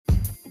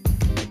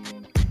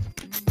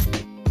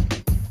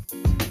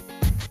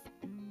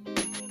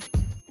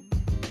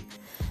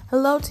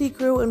Hello, Tea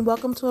Crew, and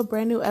welcome to a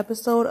brand new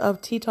episode of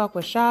Tea Talk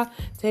with Sha.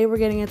 Today, we're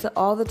getting into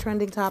all the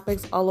trending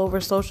topics all over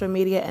social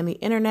media and the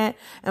internet,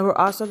 and we're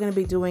also going to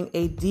be doing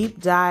a deep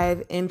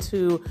dive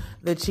into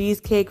the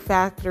Cheesecake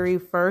Factory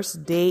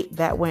first date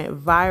that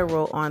went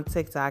viral on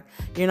TikTok.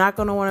 You're not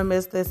going to want to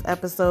miss this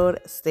episode.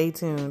 Stay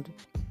tuned.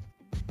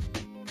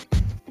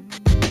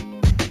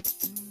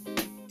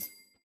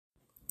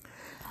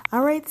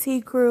 All right,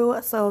 Tea Crew.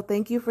 So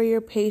thank you for your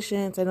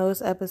patience. I know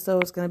this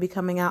episode is going to be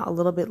coming out a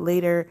little bit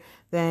later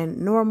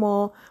than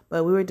normal,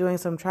 but we were doing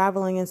some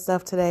traveling and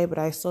stuff today, but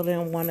I still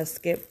didn't want to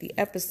skip the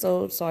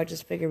episode, so I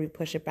just figured we'd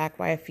push it back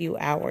by a few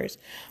hours.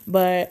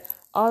 But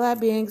all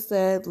that being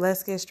said,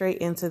 let's get straight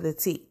into the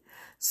tea.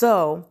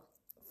 So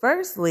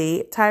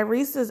firstly,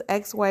 Tyrese's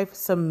ex-wife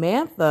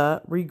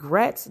Samantha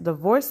regrets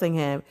divorcing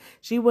him.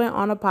 She went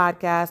on a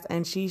podcast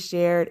and she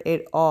shared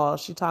it all.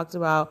 She talked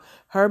about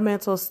her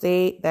mental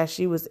state that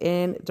she was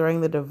in during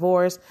the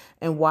divorce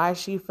and why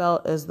she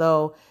felt as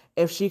though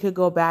if she could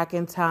go back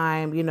in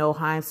time,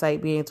 hindsight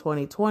being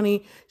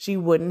 2020, she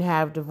wouldn't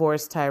have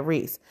divorced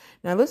Tyrese.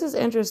 Now, this is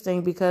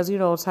interesting because,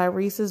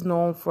 Tyrese is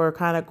known for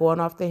kind of going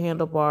off the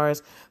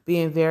handlebars,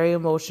 being very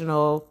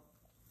emotional,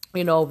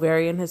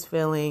 very in his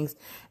feelings.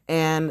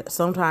 And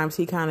sometimes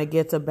he kind of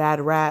gets a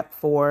bad rap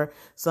for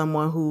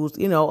someone who's,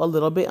 a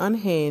little bit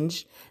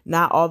unhinged,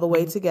 not all the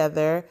way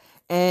together.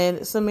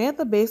 And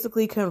Samantha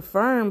basically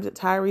confirmed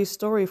Tyrese's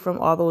story from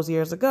all those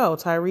years ago.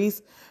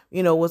 Tyrese,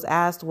 was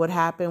asked what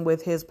happened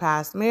with his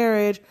past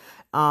marriage,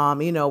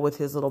 with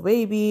his little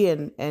baby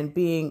and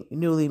being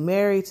newly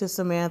married to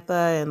Samantha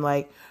and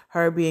like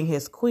her being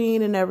his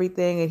queen and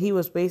everything. And he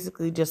was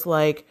basically just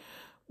like,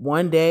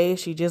 one day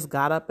she just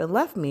got up and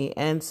left me.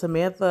 And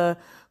Samantha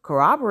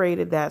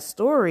corroborated that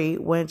story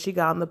when she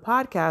got on the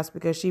podcast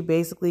because she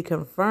basically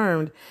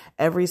confirmed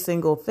every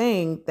single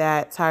thing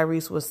that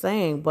Tyrese was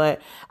saying. But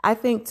I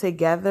think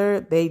together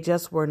they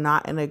just were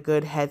not in a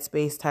good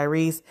headspace.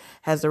 Tyrese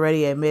has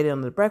already admitted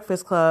on the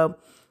Breakfast Club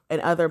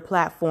and other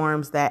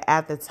platforms that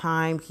at the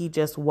time he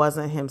just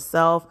wasn't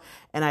himself.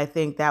 And I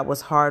think that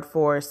was hard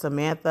for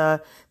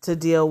Samantha to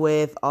deal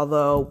with.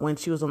 Although when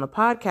she was on the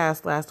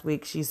podcast last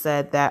week, she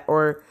said that,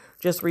 or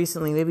just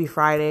recently, maybe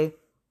Friday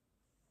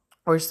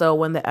or so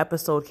when the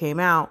episode came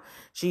out,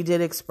 she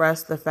did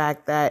express the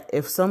fact that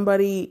if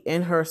somebody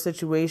in her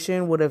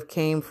situation would have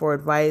came for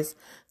advice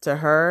to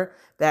her,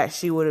 that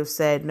she would have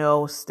said,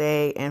 no,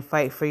 stay and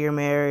fight for your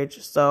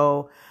marriage.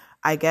 So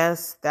I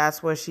guess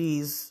that's what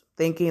she's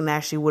thinking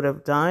that she would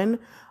have done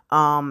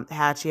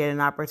had she had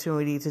an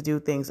opportunity to do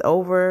things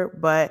over.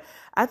 But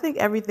I think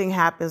everything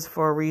happens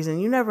for a reason.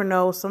 You never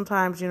know.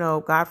 Sometimes,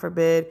 God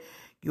forbid,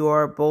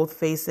 you're both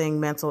facing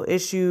mental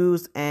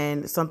issues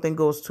and something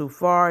goes too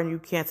far and you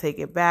can't take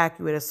it back.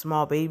 You had a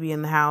small baby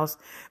in the house.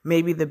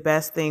 Maybe the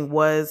best thing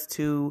was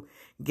to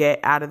get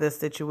out of this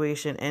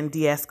situation and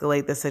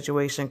de-escalate the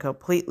situation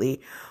completely.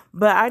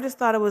 But I just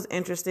thought it was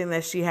interesting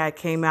that she had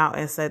came out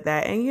and said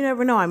that. And you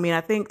never know. I mean,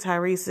 I think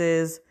Tyrese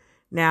is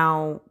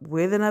now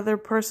with another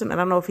person. I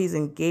don't know if he's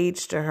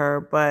engaged to her,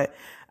 but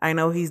I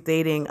know he's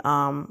dating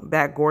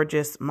that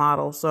gorgeous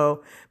model.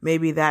 So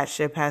maybe that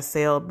ship has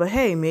sailed. But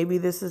hey, maybe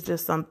this is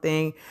just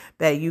something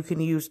that you can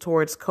use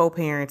towards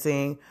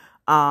co-parenting.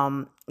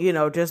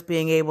 Just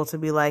being able to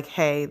be like,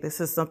 hey, this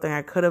is something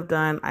I could have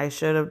done. I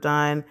should have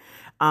done.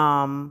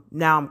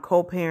 Now I'm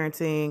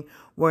co-parenting.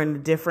 We're in a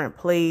different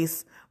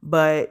place.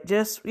 But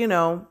just,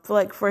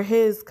 for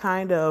his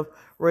kind of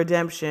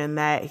redemption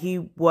that he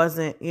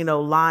wasn't,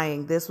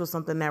 lying. This was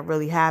something that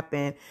really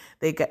happened.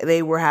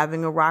 They were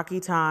having a rocky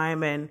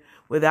time, and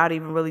without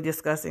even really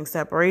discussing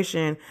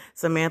separation,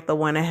 Samantha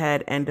went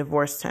ahead and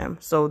divorced him.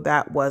 So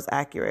that was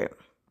accurate.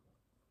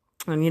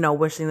 And,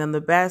 wishing them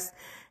the best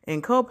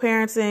in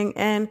co-parenting.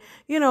 And,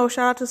 shout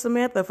out to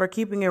Samantha for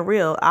keeping it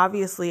real.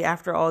 Obviously,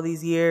 after all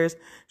these years,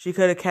 she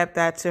could have kept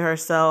that to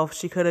herself.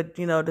 She could have,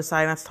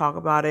 decided not to talk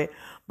about it.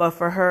 But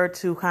for her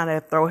to kind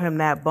of throw him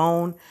that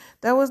bone,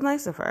 that was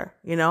nice of her,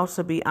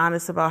 to be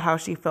honest about how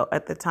she felt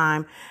at the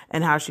time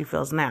and how she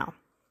feels now.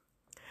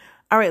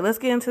 All right, let's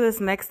get into this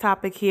next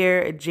topic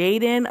here.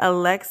 Jaidyn,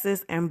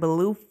 Alexis, and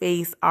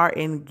Blueface are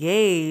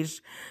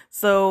engaged.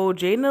 So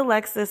Jaidyn,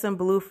 Alexis, and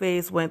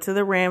Blueface went to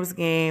the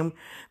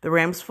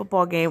Rams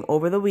football game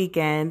over the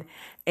weekend.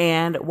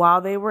 And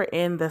while they were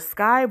in the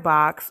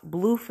skybox,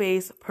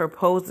 Blueface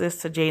proposes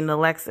to Jaidyn,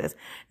 Alexis.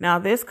 Now,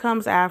 this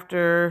comes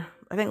after,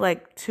 I think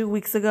like 2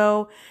 weeks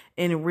ago,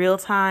 in real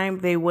time,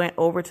 they went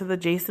over to the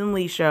Jason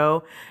Lee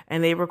show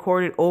and they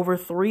recorded over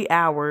 3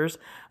 hours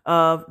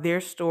of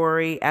their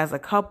story as a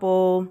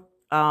couple,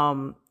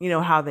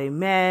 how they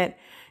met,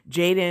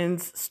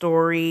 Jaidyn's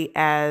story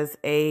as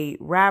a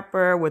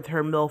rapper with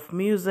her MILF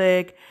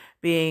music,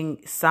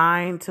 being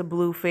signed to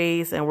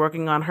Blueface and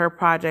working on her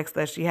projects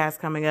that she has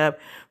coming up.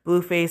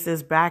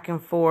 Blueface's back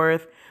and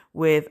forth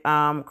with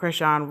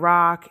Krishan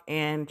Rock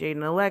and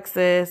Jaidyn,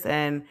 Alexis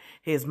and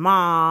his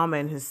mom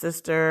and his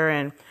sister,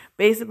 and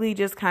basically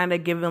just kind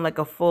of giving like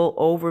a full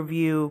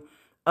overview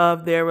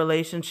of their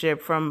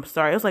relationship from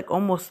start. It was like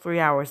almost 3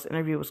 hours. The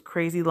interview was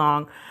crazy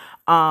long.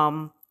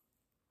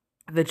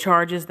 the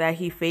charges that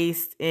he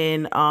faced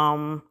in,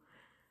 where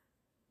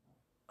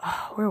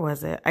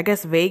was it? I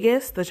guess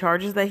Vegas, the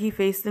charges that he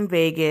faced in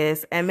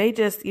Vegas. And they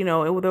just,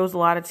 there was a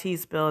lot of tea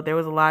spilled. There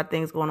was a lot of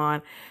things going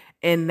on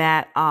in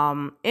that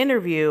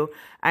interview.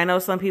 I know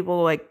some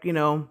people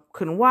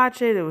couldn't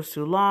watch it. It was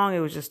too long. It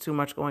was just too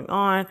much going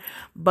on.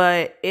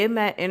 But in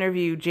that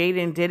interview,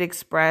 Jaidyn did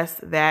express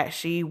that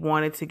she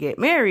wanted to get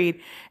married,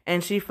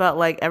 and she felt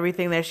like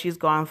everything that she's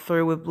gone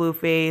through with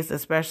Blueface,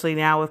 especially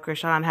now with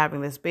Chrisean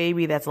having this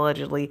baby that's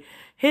allegedly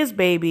his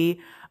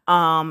baby,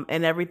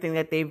 and everything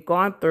that they've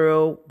gone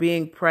through,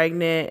 being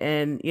pregnant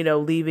and,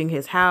 leaving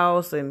his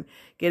house and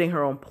getting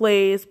her own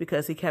place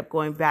because he kept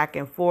going back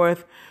and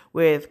forth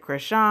with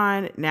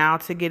Chrisean, now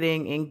to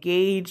getting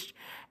engaged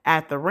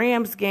at the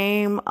Rams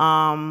game.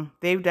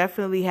 They've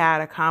definitely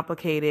had a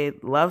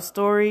complicated love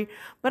story.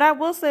 But I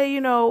will say,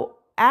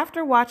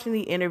 after watching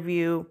the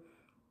interview,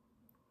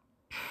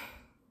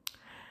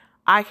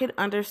 I could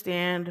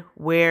understand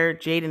where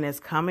Jaidyn is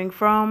coming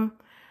from.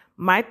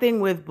 My thing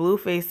with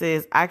Blueface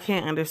is I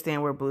can't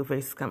understand where Blueface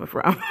is coming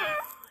from.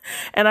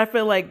 And I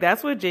feel like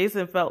that's what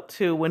Jason felt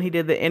too when he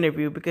did the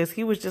interview, because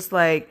he was just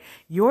like,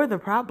 you're the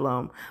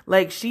problem.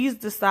 Like, she's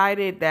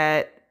decided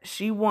that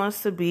she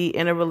wants to be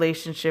in a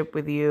relationship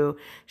with you.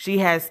 She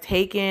has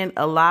taken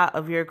a lot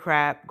of your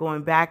crap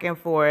going back and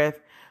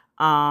forth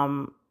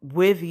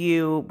with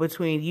you,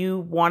 between you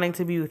wanting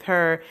to be with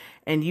her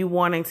and you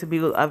wanting to be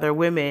with other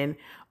women,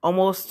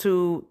 almost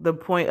to the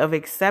point of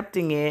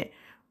accepting it.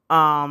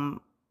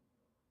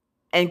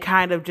 And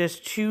kind of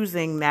just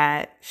choosing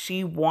that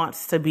she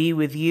wants to be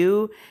with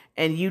you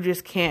and you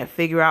just can't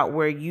figure out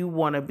where you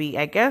want to be.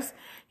 I guess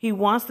he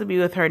wants to be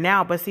with her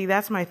now. But see,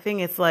 that's my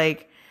thing. It's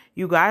like,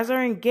 you guys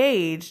are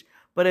engaged,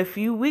 but a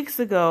few weeks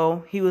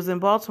ago, he was in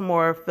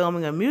Baltimore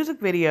filming a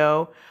music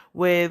video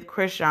with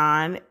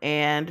Chrisean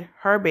and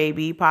her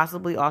baby,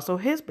 possibly also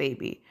his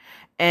baby.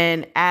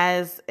 And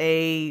as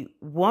a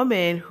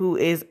woman who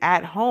is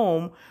at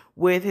home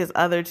with his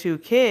other two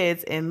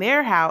kids in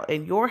their house,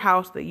 in your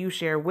house that you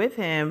share with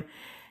him,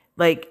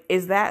 like,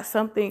 is that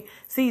something?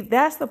 See,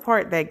 that's the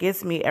part that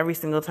gets me every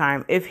single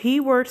time. If he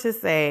were to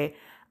say,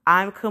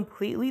 I'm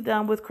completely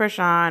done with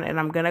Chrisean and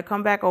I'm going to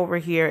come back over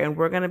here and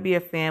we're going to be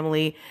a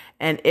family,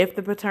 and if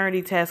the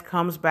paternity test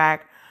comes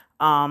back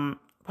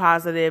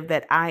positive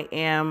that I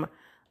am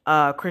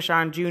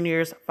Chrisean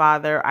Jr.'s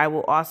father, I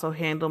will also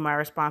handle my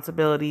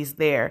responsibilities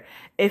there.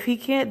 If he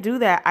can't do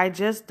that, I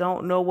just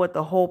don't know what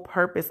the whole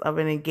purpose of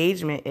an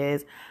engagement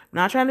is. I'm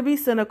not trying to be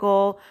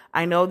cynical.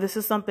 I know this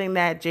is something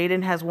that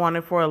Jaidyn has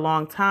wanted for a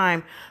long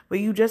time, but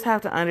you just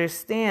have to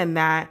understand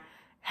that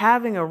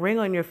having a ring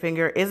on your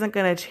finger isn't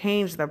going to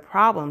change the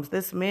problems.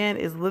 This man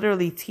is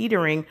literally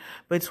teetering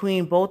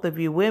between both of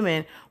you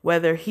women,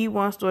 whether he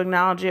wants to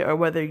acknowledge it or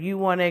whether you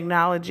want to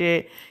acknowledge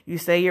it. You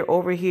say you're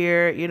over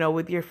here,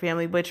 with your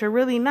family, but you're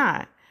really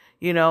not.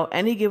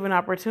 Any given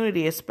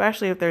opportunity,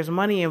 especially if there's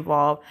money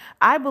involved,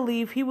 I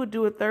believe he would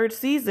do a third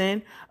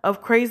season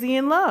of Crazy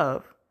in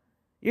Love.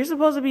 You're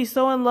supposed to be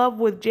so in love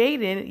with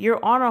Jaidyn.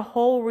 You're on a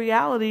whole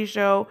reality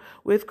show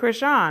with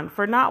Chrisean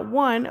for not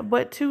one,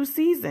 but 2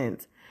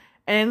 seasons.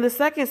 And in the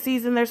second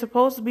season, they're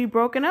supposed to be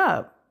broken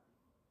up.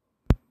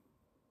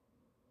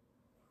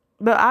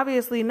 But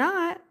obviously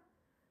not,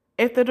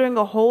 if they're doing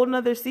a whole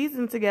nother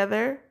season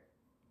together.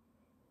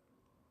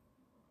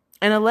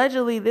 And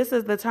allegedly, this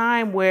is the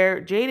time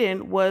where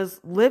Jaidyn was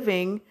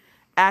living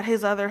at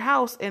his other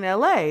house in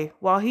LA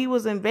while he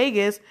was in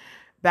Vegas,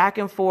 back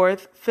and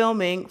forth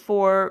filming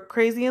for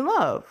Crazy in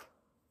Love.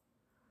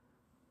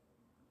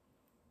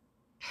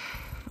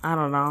 I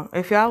don't know.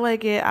 If y'all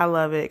like it, I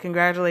love it.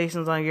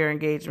 Congratulations on your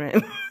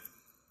engagement.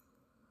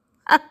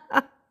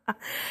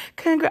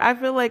 I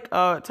feel like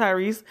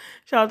Tyrese.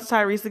 Shout out to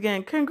Tyrese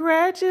again.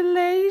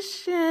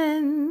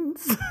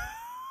 Congratulations.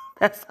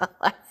 That's how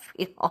I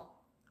feel.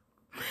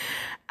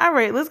 All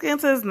right, let's get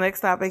into this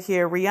next topic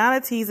here.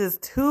 Rihanna teases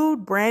 2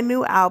 brand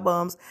new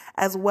albums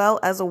as well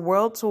as a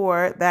world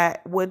tour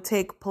that would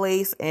take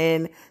place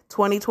in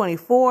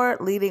 2024,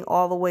 leading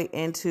all the way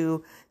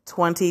into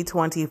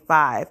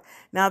 2025.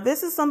 Now,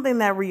 this is something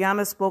that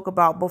Rihanna spoke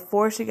about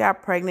before she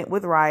got pregnant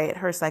with Riot,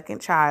 her second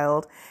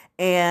child.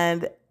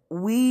 And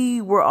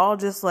we were all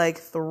just like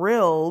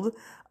thrilled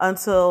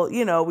until,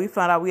 we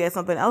found out we had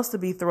something else to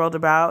be thrilled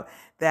about,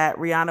 that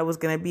Rihanna was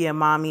going to be a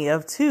mommy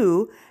of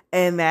 2.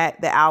 And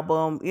that the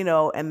album,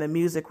 and the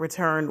music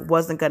return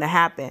wasn't going to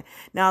happen.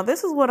 Now,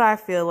 this is what I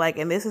feel like,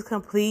 and this is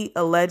complete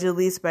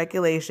allegedly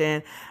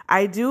speculation.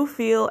 I do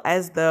feel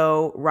as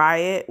though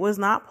Riot was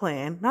not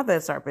planned. Not that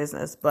it's our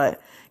business,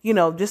 but,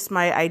 just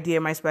my idea,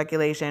 my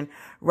speculation.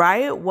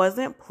 Riot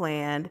wasn't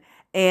planned.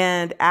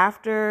 And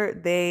after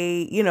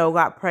they,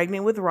 got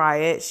pregnant with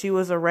Riot, she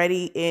was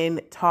already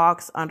in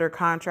talks under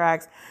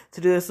contracts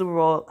to do the Super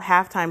Bowl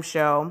halftime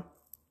show.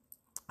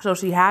 So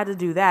she had to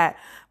do that.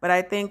 But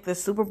I think the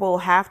Super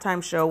Bowl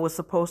halftime show was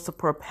supposed to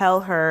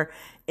propel her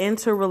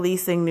into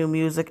releasing new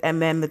music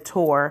and then the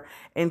tour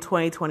in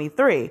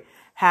 2023.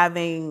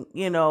 having,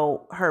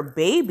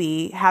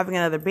 having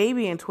another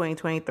baby in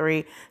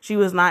 2023, she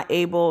was not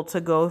able to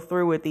go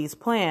through with these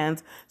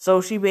plans.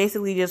 So she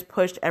basically just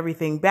pushed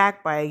everything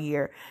back by a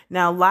year.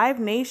 Now, Live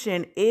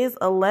Nation is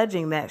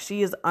alleging that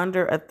she is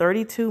under a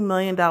 $32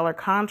 million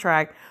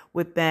contract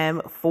with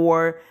them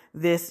for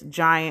this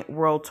giant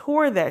world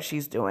tour that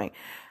she's doing.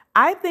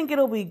 I think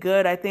it'll be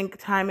good. I think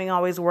timing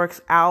always works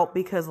out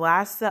because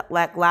last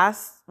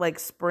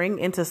spring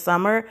into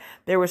summer,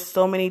 there were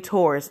so many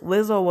tours.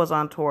 Lizzo was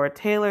on tour,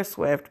 Taylor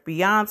Swift,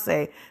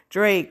 Beyonce,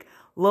 Drake,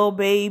 Lil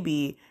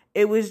Baby.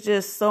 It was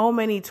just so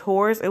many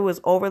tours. It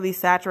was overly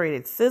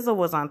saturated. SZA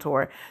was on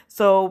tour.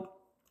 So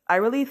I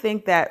really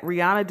think that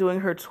Rihanna doing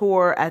her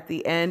tour at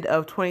the end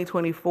of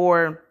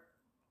 2024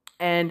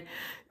 and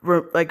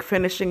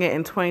finishing it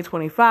in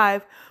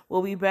 2025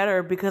 will be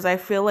better because I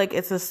feel like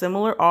it's a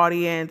similar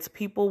audience.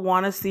 People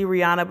want to see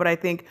Rihanna, but I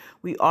think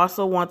we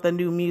also want the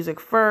new music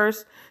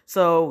first.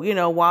 So,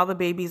 while the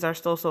babies are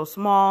still so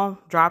small,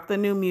 drop the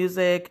new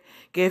music,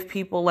 give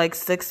people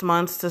 6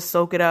 months to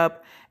soak it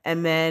up,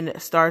 and then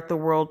start the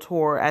world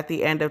tour at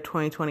the end of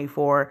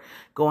 2024,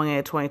 going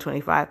into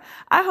 2025.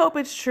 I hope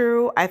it's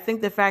true. I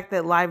think the fact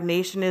that Live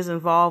Nation is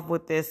involved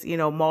with this,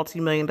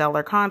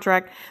 multi-million-dollar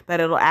contract, that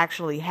it'll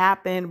actually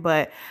happen.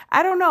 But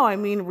I don't know. I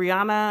mean,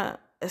 Rihanna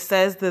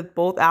says that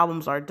both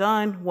albums are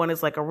done. One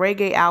is a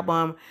reggae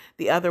album.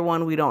 The other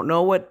one, we don't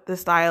know what the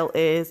style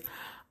is.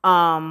 But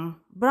I'm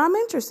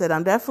interested.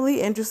 I'm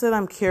definitely interested.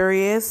 I'm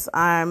curious.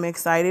 I'm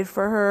excited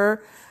for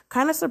her.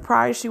 Kind of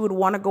surprised she would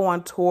want to go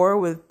on tour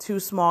with 2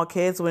 small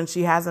kids when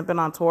she hasn't been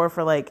on tour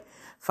for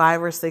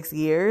 5 or 6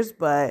 years.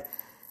 But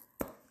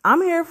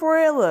I'm here for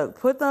it. Look,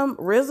 put them,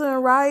 RZA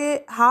and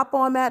Riot, hop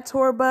on that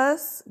tour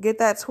bus, get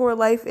that tour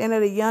life in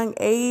at a young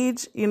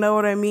age. You know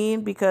what I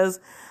mean? Because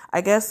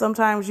I guess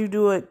sometimes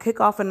you kick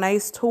off a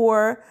nice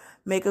tour,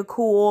 make a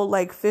cool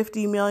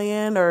 50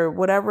 million or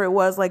whatever it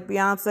was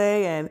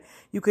Beyonce, and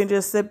you can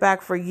just sit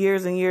back for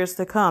years and years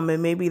to come.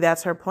 And maybe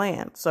that's her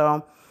plan.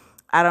 So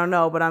I don't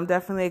know, but I'm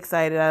definitely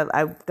excited.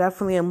 I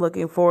definitely am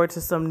looking forward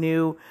to some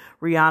new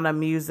Rihanna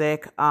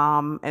music.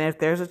 And if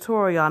there's a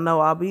tour, y'all know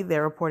I'll be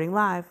there reporting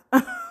live.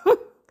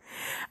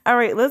 All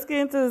right, let's get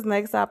into this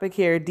next topic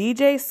here.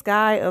 DJ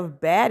Sky of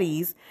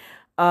Baddies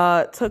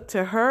took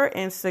to her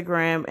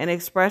Instagram and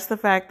expressed the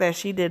fact that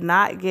she did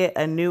not get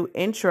a new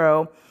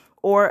intro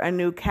or a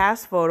new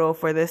cast photo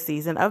for this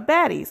season of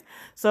Baddies.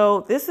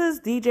 So this is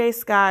DJ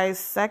Sky's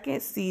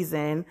second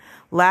season.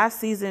 Last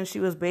season,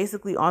 she was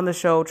basically on the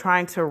show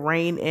trying to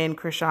rein in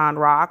Krishan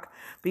Rock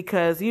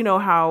because you know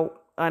how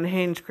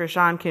unhinged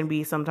Krishan can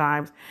be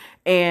sometimes.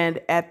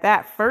 And at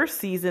that first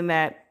season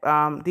that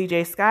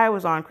DJ Sky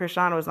was on,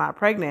 Krishan was not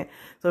pregnant.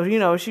 So,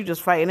 she was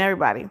just fighting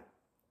everybody.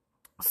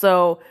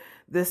 So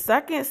the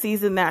second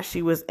season that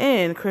she was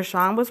in,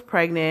 Krishan was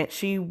pregnant.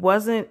 She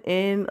wasn't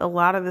in a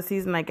lot of the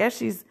season. I guess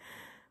she's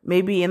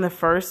maybe in the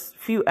first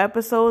few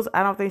episodes.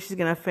 I don't think she's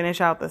going to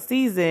finish out the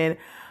season.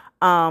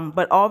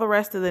 But all the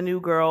rest of the new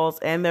girls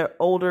and the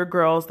older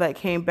girls that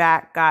came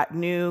back got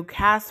new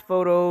cast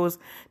photos,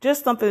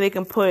 just something they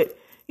can put,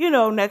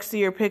 next to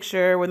your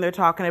picture when they're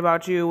talking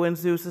about you, when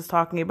Zeus is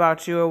talking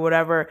about you or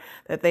whatever,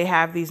 that they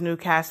have these new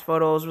cast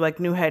photos,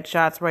 new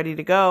headshots ready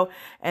to go.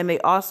 And they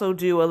also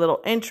do a little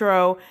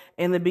intro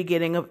in the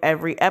beginning of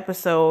every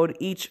episode.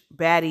 Each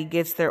baddie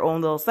gets their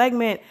own little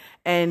segment,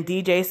 and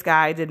DJ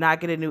Sky did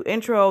not get a new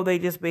intro. They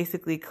just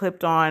basically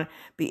clipped on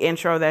the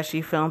intro that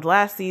she filmed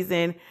last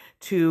season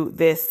to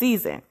this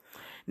season.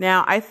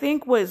 Now, I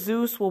think what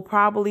Zeus will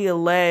probably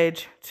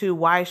allege to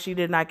why she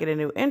did not get a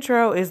new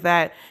intro is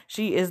that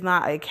she is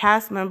not a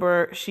cast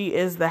member. She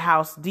is the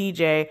house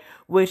DJ,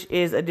 which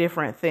is a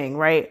different thing,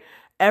 right?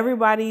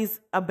 Everybody's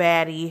a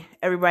baddie.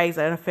 Everybody's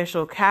an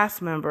official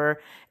cast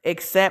member,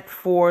 except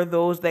for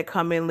those that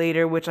come in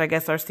later, which I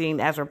guess are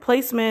seen as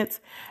replacements.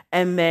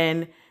 And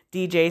then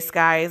DJ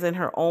Sky is in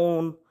her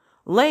own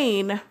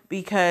lane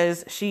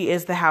because she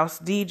is the house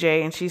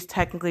DJ and she's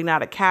technically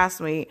not a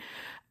castmate.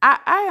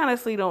 I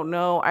honestly don't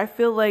know. I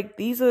feel like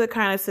these are the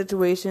kind of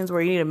situations where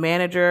you need a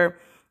manager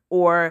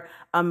or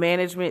a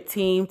management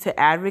team to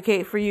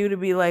advocate for you, to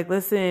be like,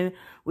 listen,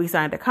 we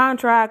signed a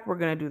contract. We're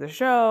going to do the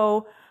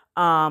show.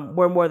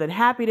 We're more than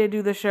happy to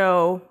do the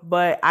show,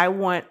 but I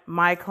want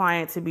my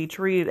client to be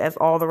treated as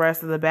all the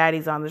rest of the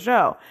baddies on the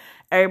show.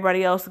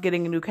 Everybody else is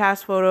getting a new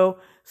cast photo.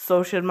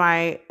 So should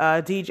my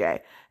DJ.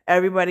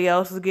 Everybody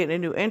else is getting a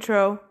new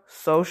intro.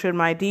 So should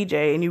my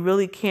DJ. And you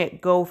really can't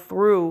go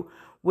through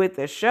with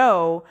the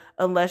show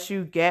unless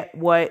you get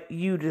what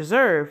you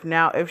deserve.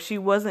 Now, if she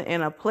wasn't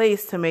in a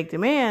place to make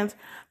demands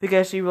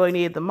because she really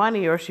needed the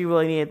money or she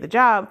really needed the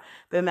job,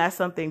 then that's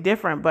something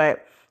different.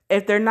 But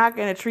if they're not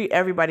going to treat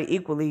everybody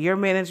equally, your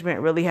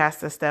management really has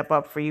to step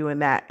up for you in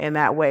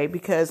that way.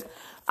 Because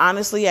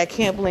honestly, I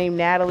can't blame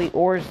Natalie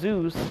or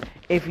Zeus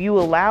if you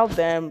allowed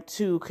them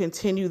to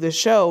continue the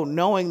show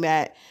knowing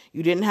that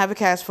you didn't have a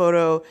cast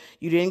photo,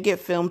 you didn't get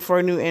filmed for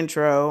a new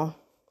intro.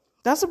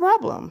 That's a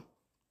problem.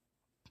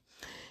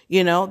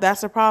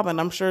 That's a problem.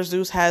 I'm sure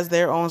Zeus has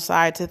their own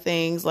side to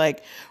things,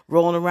 like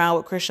rolling around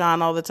with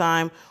Krishan all the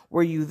time.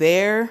 Were you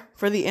there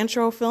for the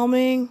intro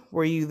filming?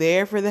 Were you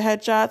there for the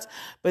headshots?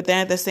 But then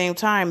at the same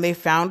time, they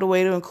found a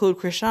way to include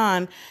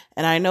Krishan.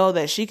 And I know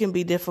that she can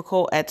be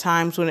difficult at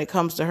times when it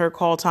comes to her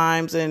call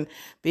times and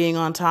being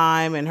on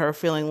time, and her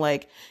feeling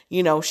like,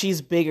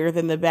 she's bigger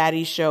than the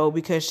baddie show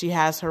because she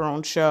has her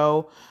own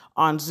show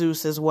on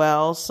Zeus as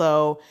well.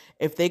 So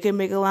if they can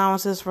make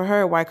allowances for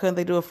her, why couldn't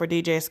they do it for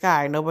DJ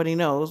Sky? Nobody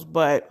knows,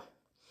 but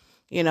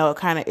it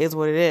kind of is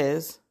what it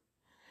is.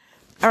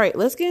 All right,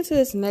 let's get into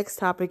this next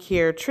topic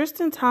here.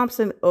 Tristan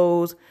Thompson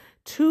owes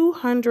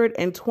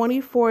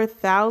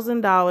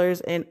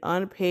 $224,000 in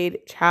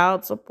unpaid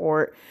child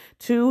support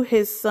to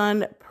his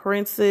son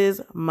Prince's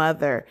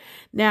mother.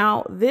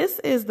 Now, this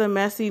is the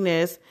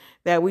messiness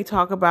that we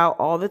talk about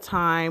all the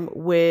time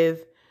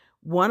with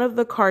one of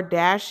the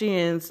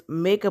Kardashians'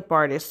 makeup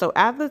artists. So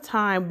at the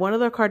time, one of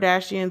the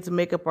Kardashians'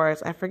 makeup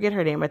artists, I forget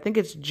her name, I think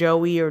it's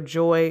Joey or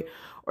Joy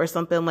or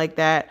something like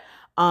that.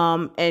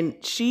 And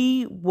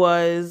she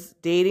was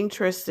dating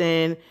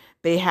Tristan.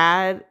 They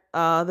had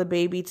the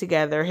baby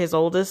together, his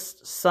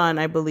oldest son,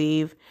 I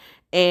believe.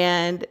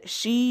 And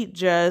she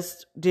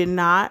just did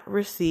not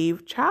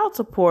receive child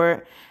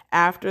support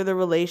after the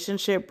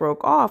relationship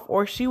broke off.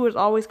 Or she was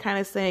always kind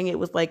of saying it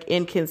was like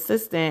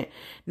inconsistent.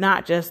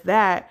 Not just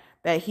that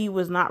he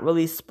was not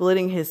really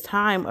splitting his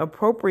time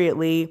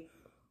appropriately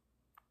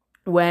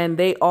when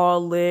they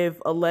all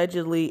live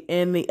allegedly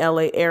in the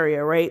LA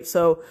area, right?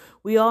 So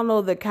we all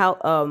know that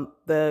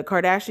the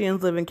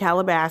Kardashians live in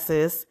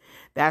Calabasas.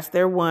 That's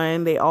their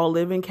one. They all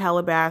live in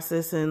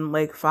Calabasas in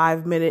like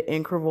 5-minute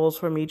intervals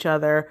from each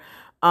other.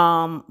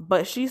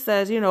 But she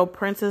says,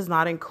 Prince is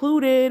not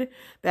included,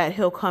 that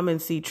he'll come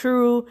and see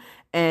True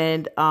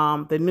and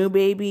the new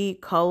baby,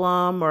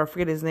 Cullum, or I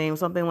forget his name,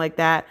 something like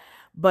that.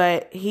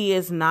 But he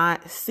is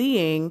not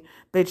seeing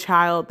the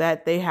child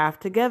that they have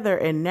together.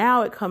 And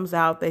now it comes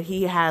out that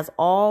he has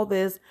all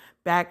this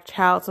back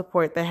child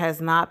support that has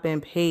not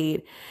been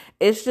paid.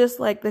 It's just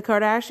like the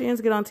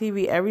Kardashians get on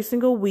TV every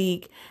single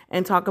week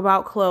and talk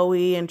about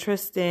Khloe and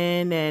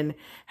Tristan and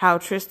how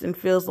Tristan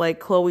feels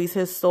like Khloe's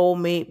his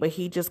soulmate, but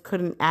he just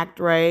couldn't act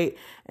right.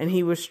 And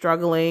he was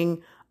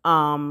struggling,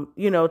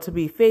 to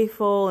be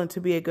faithful and to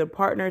be a good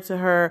partner to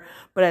her.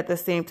 But at the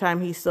same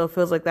time, he still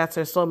feels like that's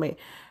her soulmate.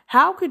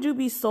 How could you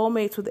be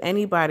soulmates with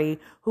anybody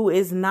who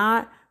is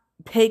not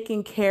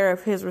taking care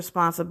of his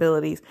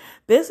responsibilities?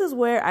 This is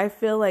where I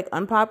feel like,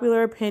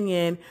 unpopular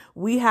opinion,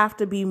 we have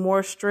to be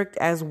more strict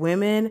as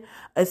women,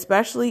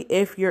 especially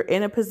if you're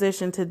in a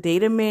position to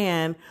date a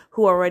man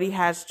who already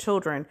has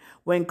children.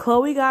 When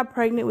Khloe got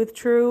pregnant with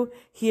True,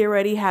 he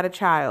already had a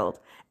child.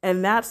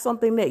 And that's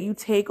something that you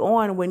take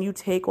on when you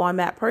take on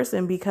that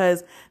person,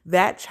 because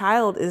that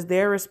child is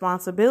their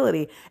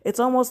responsibility.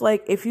 It's almost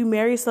like if you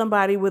marry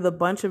somebody with a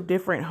bunch of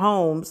different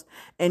homes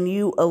and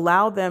you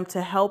allow them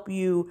to help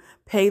you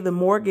pay the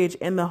mortgage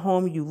in the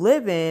home you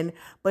live in,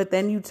 but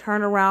then you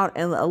turn around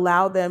and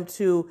allow them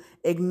to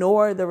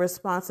ignore the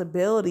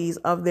responsibilities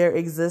of their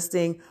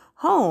existing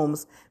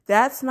homes.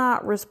 That's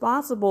not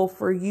responsible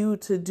for you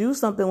to do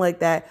something like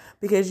that,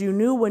 because you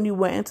knew when you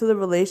went into the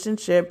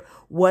relationship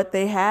what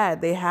they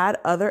had. They had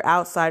other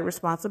outside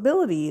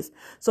responsibilities.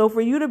 So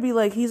for you to be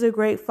like, he's a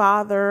great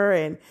father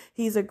and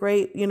he's a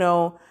great,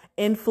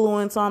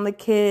 influence on the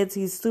kids,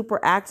 he's super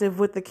active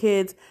with the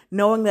kids,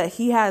 knowing that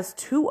he has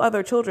 2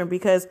 other children,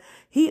 because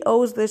he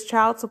owes this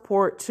child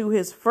support to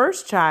his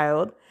first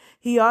child.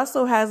 He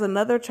also has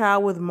another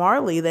child with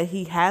Marley that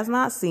he has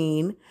not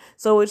seen.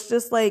 So it's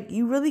just like,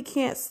 you really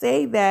can't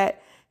say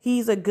that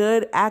he's a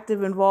good,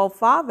 active, involved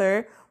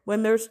father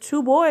when there's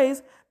 2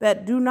 boys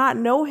that do not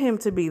know him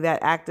to be that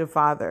active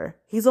father.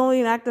 He's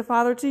only an active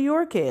father to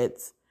your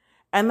kids.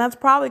 And that's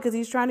probably because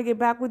he's trying to get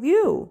back with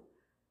you.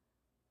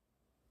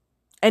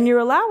 And you're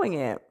allowing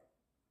it.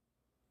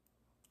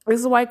 This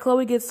is why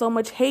Khloe gets so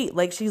much hate.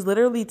 Like, she's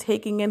literally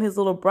taking in his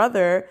little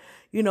brother,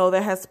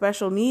 that has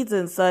special needs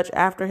and such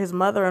after his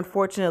mother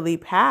unfortunately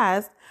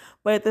passed.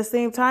 But at the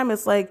same time,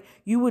 it's like,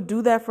 you would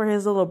do that for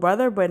his little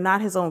brother, but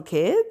not his own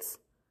kids?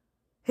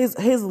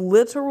 His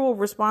literal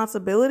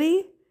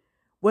responsibility?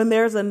 When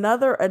there's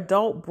another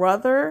adult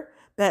brother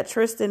that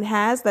Tristan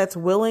has that's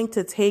willing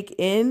to take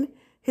in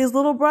his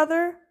little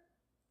brother?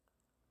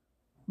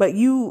 But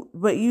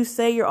you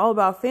say you're all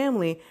about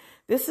family.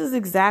 This is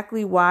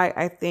exactly why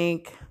I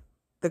think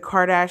the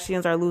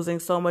Kardashians are losing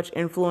so much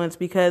influence,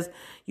 because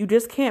you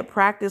just can't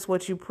practice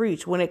what you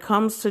preach. When it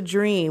comes to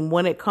Dream,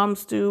 when it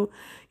comes to,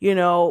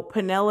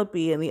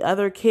 Penelope and the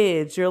other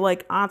kids, you're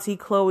like Auntie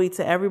Khloe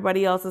to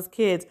everybody else's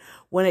kids.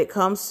 When it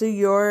comes to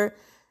your,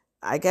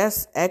 I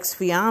guess,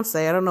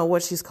 ex-fiance, I don't know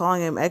what she's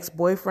calling him,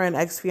 ex-boyfriend,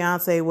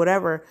 ex-fiance,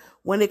 whatever.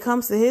 When it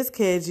comes to his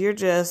kids, you're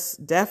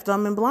just deaf,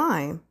 dumb, and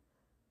blind.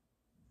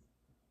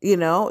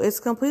 It's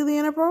completely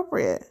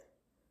inappropriate.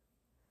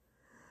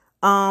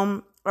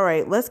 All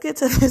right, let's get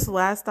to this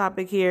last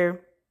topic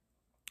here.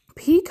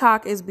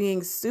 Peacock is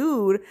being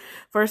sued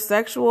for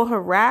sexual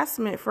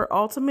harassment for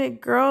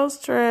Ultimate Girls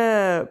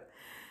Trip.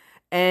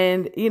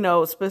 And,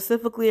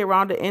 specifically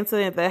around the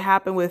incident that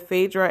happened with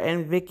Phaedra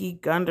and Vicky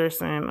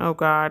Gunderson. Oh,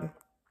 God.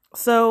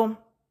 So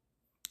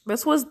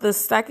this was the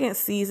second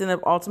season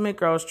of Ultimate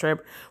Girls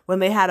Trip when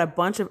they had a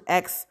bunch of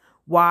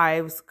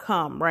ex-wives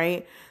come,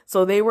 right?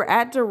 So they were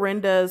at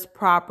Dorinda's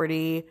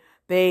property.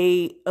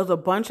 It was a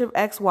bunch of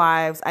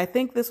ex-wives. I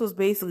think this was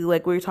basically,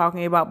 like we were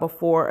talking about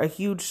before, a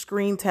huge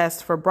screen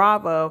test for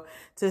Bravo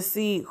to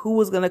see who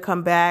was going to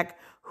come back,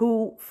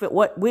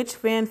 which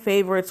fan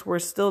favorites were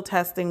still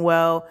testing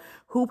well,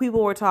 who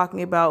people were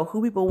talking about,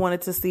 who people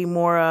wanted to see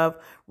more of,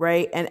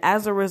 right? And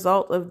as a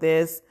result of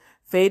this,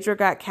 Phaedra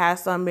got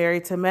cast on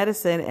Married to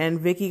Medicine and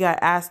Vicky got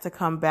asked to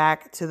come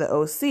back to the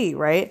OC,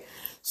 right?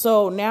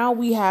 So now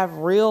we have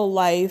real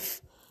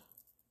life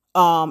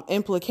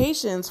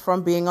implications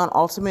from being on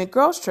Ultimate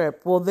Girls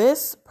Trip. Well,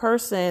 this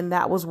person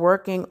that was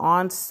working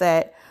on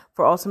set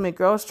for Ultimate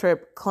Girls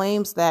Trip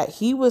claims that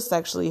he was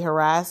sexually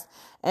harassed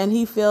and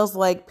he feels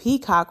like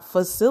Peacock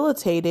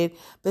facilitated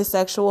the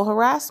sexual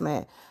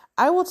harassment.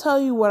 I will tell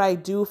you what I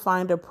do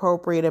find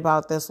appropriate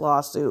about this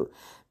lawsuit.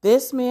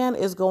 This man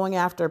is going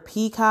after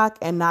Peacock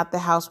and not the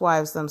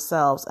housewives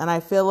themselves. And I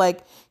feel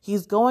like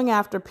he's going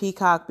after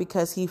Peacock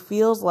because he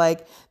feels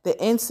like the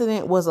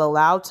incident was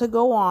allowed to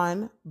go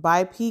on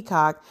by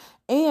Peacock.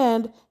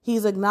 And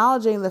he's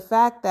acknowledging the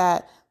fact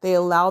that they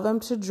allow them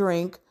to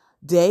drink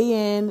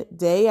day in,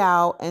 day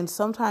out, and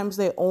sometimes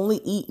they only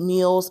eat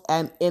meals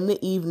and in the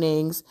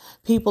evenings.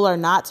 People are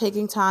not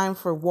taking time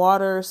for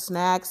water,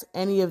 snacks,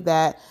 any of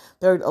that.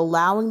 They're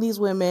allowing these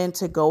women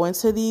to go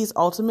into these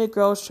Ultimate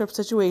Girls Trip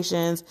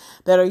situations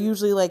that are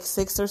usually like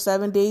 6 or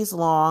 7 days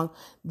long,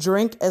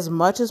 drink as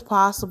much as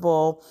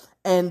possible,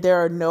 and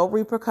there are no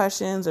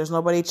repercussions. There's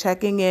nobody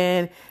checking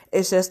in.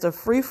 It's just a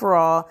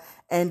free-for-all.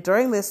 And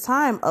during this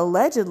time,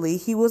 allegedly,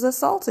 he was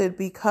assaulted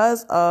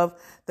because of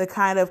the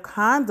kind of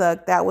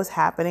conduct that was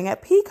happening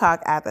at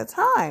Peacock at the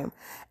time.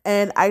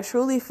 And I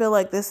truly feel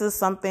like this is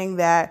something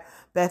that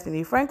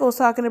Bethany Frankel is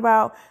talking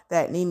about,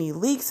 that Nene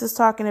Leakes is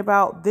talking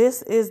about.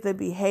 This is the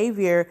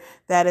behavior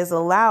that is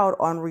allowed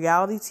on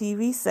reality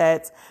TV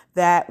sets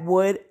that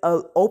would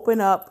open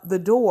up the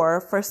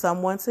door for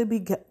someone to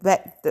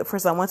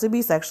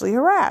be sexually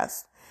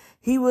harassed.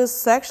 He was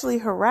sexually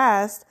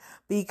harassed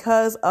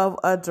because of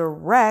a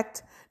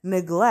direct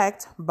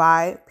neglect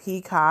by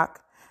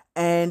Peacock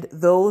and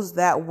those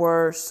that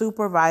were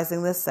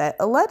supervising the set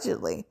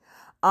allegedly.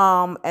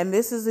 And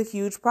this is a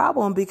huge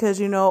problem because,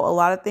 a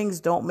lot of things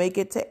don't make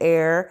it to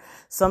air.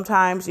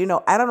 Sometimes, I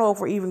don't know if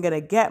we're even going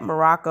to get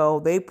Morocco.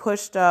 They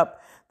pushed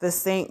up the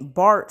St.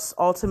 Bart's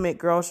Ultimate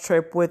Girls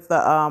Trip with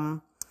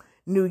the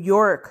New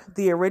York,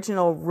 the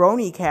original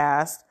Roni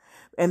cast,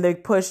 and they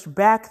pushed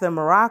back the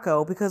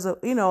Morocco because of,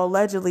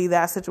 allegedly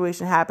that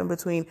situation happened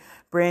between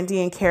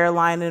Brandy and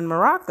Caroline in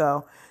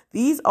Morocco.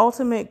 These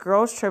Ultimate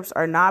Girls Trips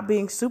are not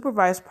being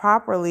supervised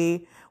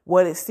properly,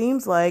 what it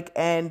seems like,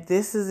 and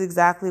this is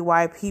exactly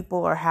why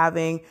people are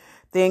having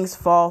things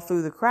fall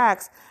through the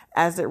cracks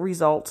as it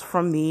results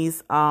from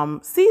these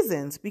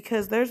seasons,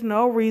 because there's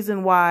no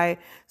reason why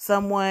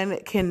someone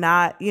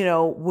cannot,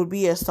 would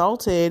be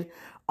assaulted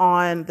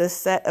on the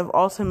set of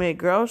Ultimate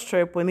Girls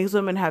Trip when these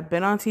women have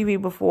been on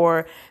TV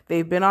before,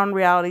 they've been on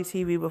reality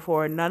TV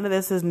before, none of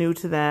this is new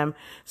to them.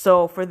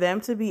 So for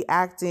them to be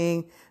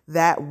acting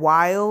that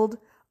wild,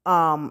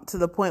 to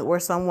the point where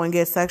someone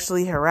gets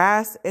sexually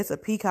harassed, it's a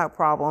Peacock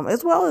problem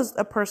as well as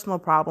a personal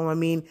problem. I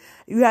mean,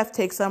 you have to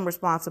take some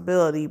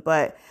responsibility,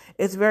 but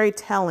it's very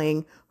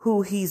telling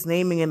who he's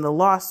naming in the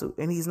lawsuit.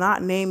 And he's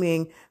not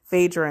naming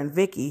Phaedra and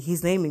Vicky.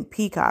 He's naming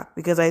Peacock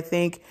because I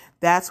think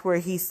that's where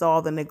he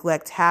saw the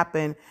neglect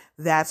happen.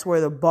 That's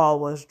where the ball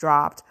was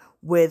dropped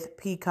with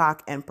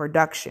Peacock and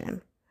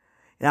production.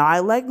 Now, I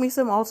like me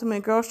some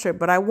Ultimate Girls Trip,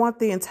 but I want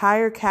the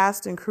entire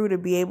cast and crew to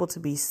be able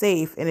to be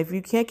safe. And if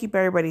you can't keep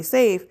everybody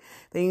safe,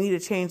 then you need to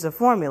change the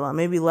formula.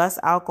 Maybe less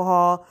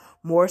alcohol,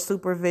 more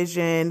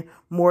supervision,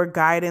 more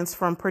guidance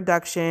from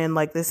production.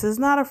 Like, this is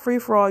not a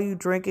free-for-all. You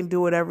drink and do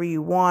whatever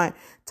you want,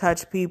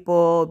 touch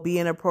people, be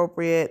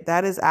inappropriate.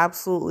 That is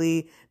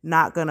absolutely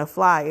not going to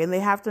fly. And they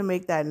have to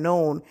make that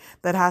known.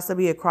 That has to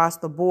be across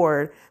the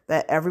board,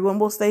 that everyone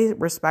will stay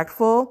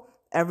respectful,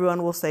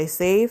 everyone will stay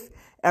safe,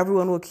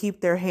 everyone will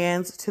keep their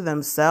hands to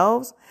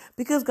themselves,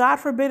 because God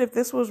forbid if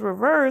this was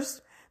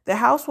reversed, the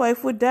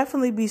housewife would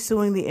definitely be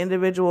suing the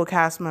individual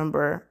cast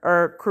member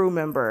or crew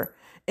member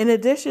in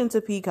addition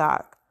to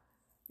Peacock.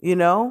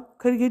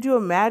 Could you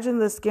imagine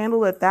the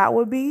scandal that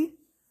would be?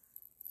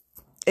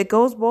 It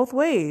goes both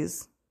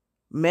ways.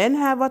 Men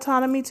have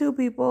autonomy too,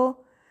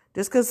 people.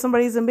 Just because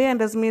somebody's a man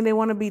doesn't mean they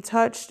want to be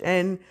touched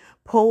and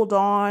pulled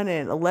on,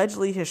 and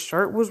allegedly his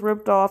shirt was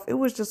ripped off. It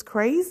was just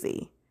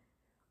crazy.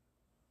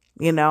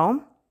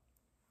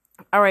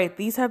 All right,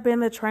 these have been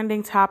the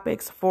trending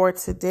topics for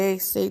today.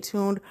 Stay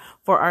tuned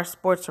for our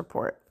sports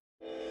report.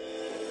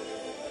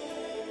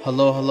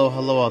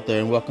 Hello out there,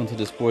 and welcome to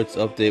the Sports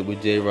Update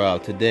with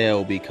J-Rob. Today I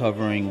will be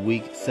covering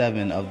Week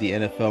 7 of the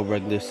NFL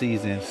regular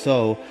season,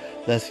 so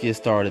let's get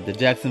started. The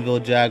Jacksonville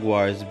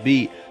Jaguars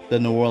beat The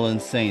New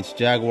Orleans Saints.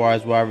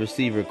 Jaguars wide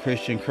receiver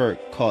Christian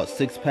Kirk caught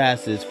 6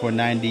 passes for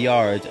 90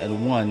 yards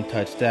and 1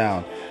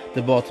 touchdown.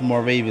 The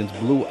Baltimore Ravens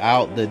blew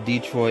out the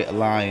Detroit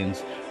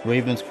Lions.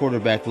 Ravens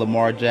quarterback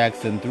Lamar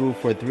Jackson threw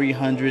for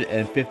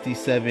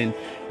 357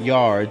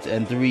 yards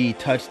and 3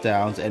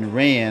 touchdowns and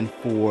ran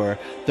for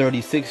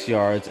 36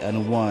 yards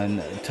and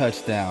 1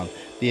 touchdown.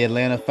 The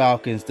Atlanta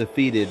Falcons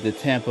defeated the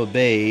Tampa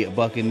Bay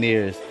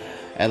Buccaneers.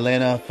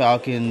 Atlanta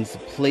Falcons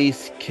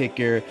place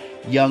kicker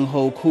Young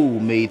Ho Koo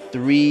made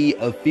 3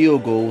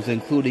 field goals,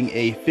 including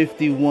a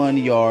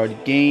 51-yard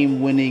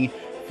game-winning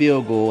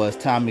field goal as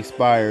time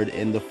expired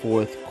in the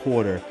 4th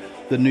quarter.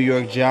 The New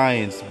York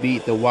Giants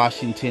beat the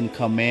Washington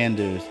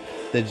Commanders.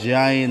 The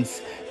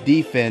Giants'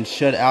 defense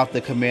shut out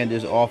the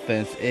Commanders'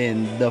 offense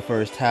in the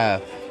first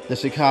half. The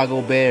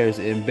Chicago Bears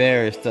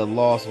embarrassed the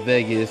Las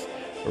Vegas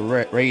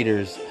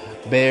Raiders.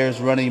 Bears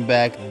running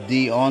back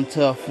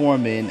Deonta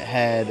Foreman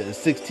had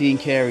 16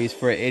 carries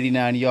for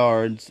 89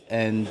 yards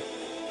and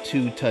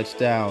 2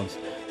 touchdowns.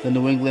 The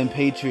New England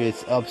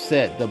Patriots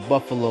upset the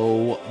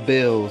Buffalo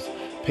Bills.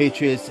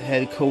 Patriots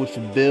head coach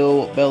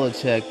Bill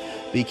Belichick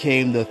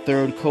became the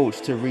 3rd coach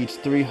to reach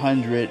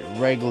 300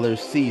 regular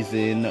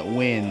season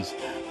wins.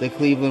 The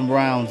Cleveland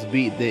Browns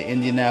beat the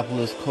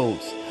Indianapolis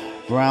Colts.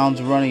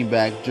 Browns running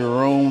back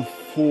Jerome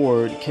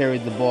Ford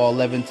carried the ball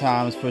 11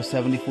 times for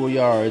 74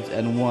 yards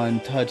and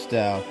 1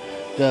 touchdown.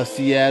 The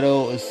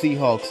Seattle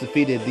Seahawks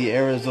defeated the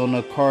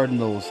Arizona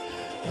Cardinals.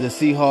 The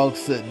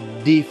Seahawks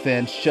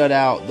defense shut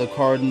out the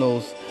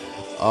Cardinals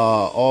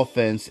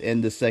offense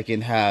in the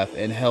second half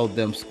and held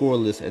them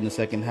scoreless in the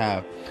second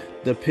half.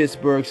 The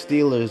Pittsburgh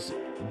Steelers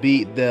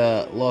beat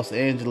the Los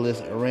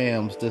Angeles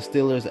Rams. The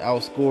Steelers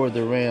outscored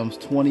the Rams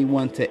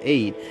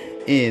 21-8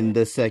 in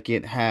the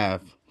second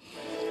half.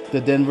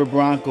 The Denver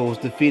Broncos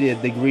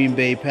defeated the Green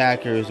Bay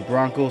Packers.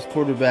 Broncos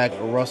quarterback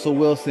Russell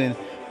Wilson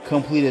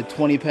completed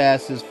 20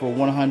 passes for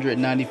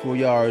 194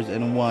 yards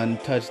and 1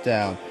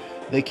 touchdown.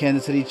 The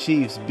Kansas City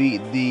Chiefs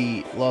beat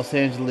the Los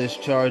Angeles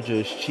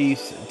Chargers.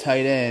 Chiefs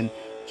tight end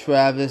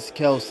Travis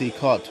Kelce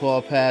caught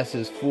 12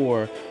 passes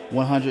for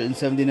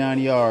 179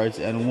 yards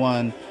and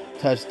 1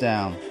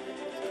 touchdown.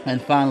 And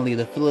finally,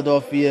 the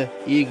Philadelphia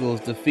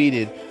Eagles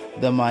defeated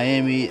the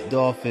Miami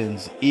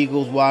Dolphins.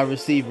 Eagles wide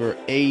receiver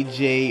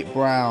A.J.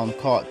 Brown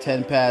caught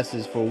 10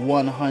 passes for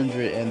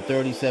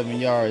 137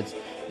 yards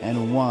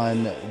and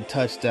 1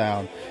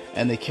 touchdown.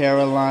 And the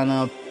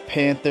Carolina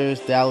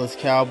Panthers, Dallas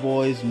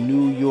Cowboys,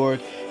 New York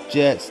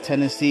Jets,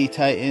 Tennessee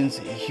Titans,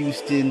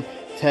 Houston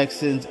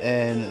Texans,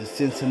 and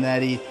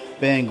Cincinnati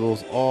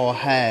Bengals all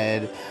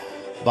had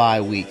bye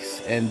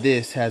weeks. And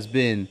this has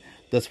been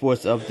the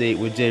Sports Update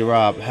with J.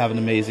 Rob. Have an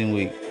amazing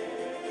week.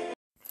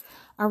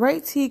 All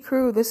right, T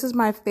Crew, this is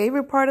my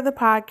favorite part of the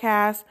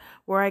podcast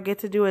where I get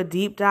to do a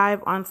deep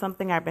dive on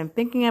something I've been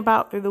thinking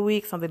about through the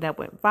week, something that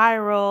went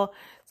viral,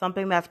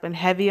 something that's been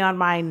heavy on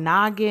my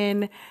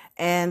noggin.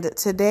 And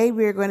today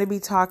we're going to be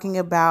talking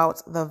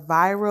about the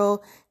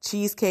viral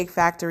Cheesecake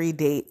Factory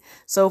date.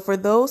 So for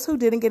those who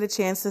didn't get a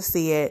chance to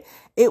see it,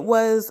 it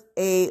was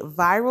a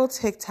viral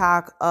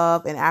TikTok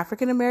of an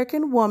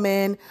African-American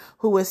woman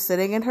who was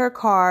sitting in her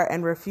car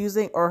and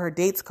refusing, or her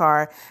date's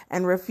car,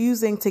 and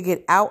refusing to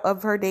get out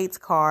of her date's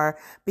car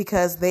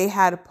because they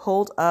had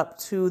pulled up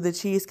to the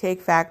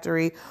Cheesecake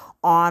Factory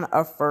on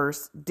a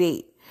first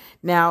date.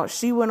 Now,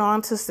 she went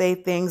on to say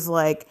things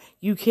like,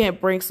 you can't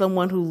bring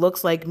someone who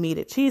looks like me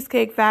to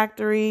Cheesecake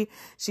Factory.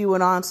 She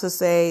went on to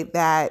say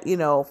that,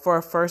 for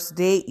a first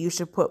date, you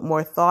should put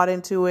more thought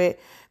into it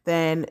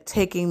than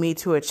taking me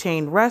to a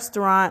chain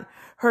restaurant.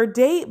 Her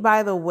date,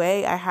 by the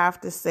way, I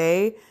have to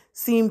say,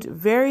 seemed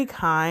very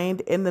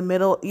kind in the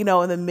middle, in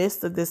the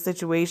midst of this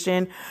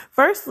situation.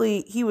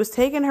 Firstly, he was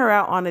taking her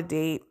out on a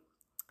date,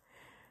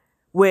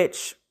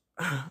 which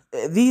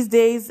these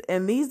days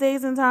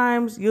and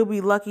times, you'll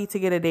be lucky to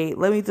get a date.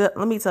 Let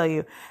me tell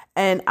you.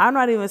 And I'm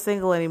not even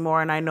single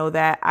anymore. And I know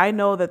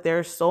that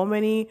there's so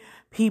many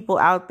people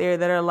out there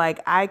that are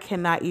like, I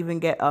cannot even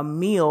get a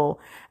meal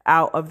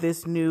out of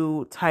this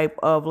new type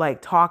of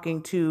like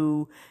talking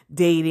to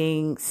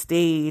dating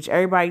stage.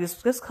 Everybody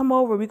just come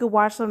over. We could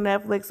watch some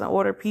Netflix and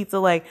order pizza.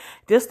 Like,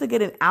 just to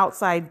get an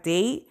outside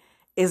date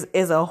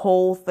is a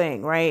whole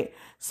thing, right?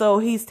 So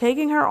he's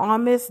taking her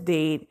on this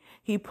date.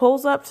 He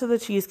pulls up to the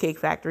Cheesecake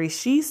Factory.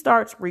 She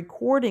starts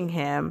recording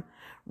him,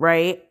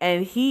 right?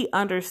 And he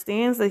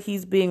understands that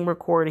he's being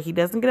recorded. He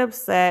doesn't get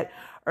upset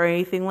or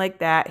anything like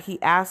that.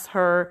 He asks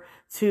her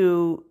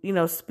to,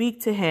 speak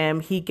to him.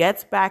 He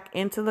gets back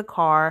into the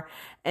car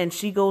and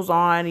she goes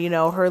on,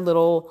 her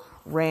little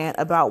rant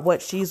about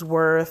what she's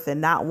worth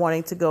and not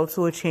wanting to go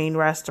to a chain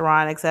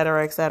restaurant, et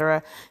cetera, et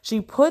cetera.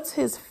 She puts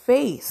his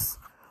face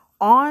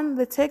on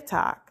the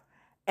TikTok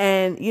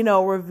and,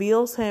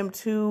 reveals him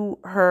to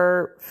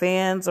her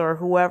fans or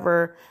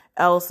whoever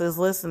else is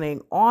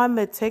listening on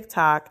the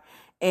TikTok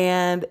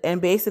and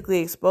basically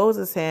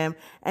exposes him.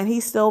 And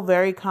he's still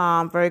very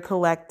calm, very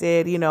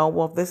collected,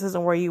 well, if this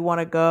isn't where you want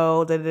to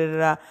go, da, da, da,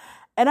 da.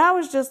 And I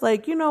was just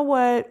like, you know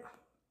what?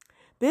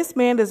 This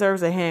man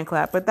deserves a hand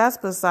clap, but that's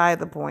beside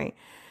the point.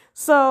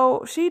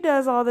 So she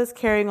does all this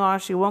carrying on.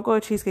 She won't go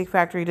to Cheesecake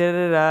Factory, da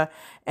da da.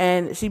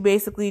 And she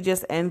basically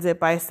just ends it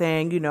by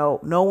saying, no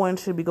one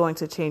should be going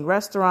to chain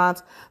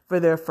restaurants for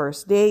their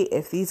first date.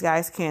 If these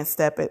guys can't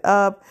step it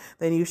up,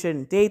 then you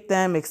shouldn't date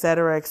them, et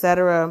cetera, et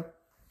cetera.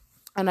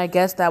 And I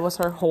guess that was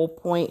her whole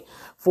point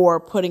for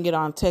putting it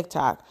on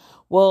TikTok.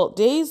 Well,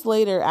 days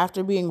later,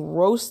 after being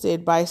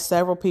roasted by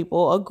several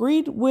people,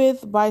 agreed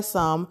with by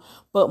some,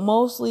 but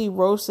mostly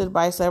roasted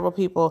by several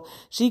people,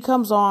 she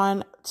comes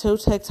on to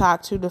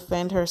TikTok to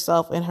defend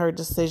herself and her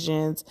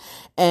decisions,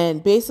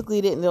 and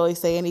basically didn't really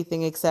say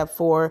anything except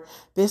for,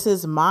 this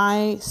is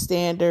my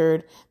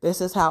standard,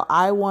 this is how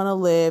I want to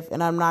live,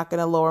 and I'm not going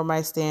to lower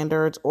my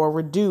standards or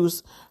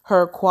reduce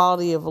her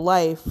quality of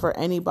life for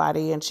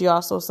anybody. And she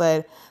also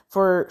said,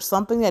 for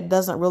something that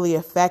doesn't really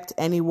affect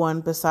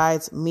anyone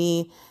besides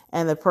me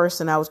and the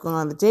person I was going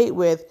on the date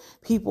with,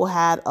 people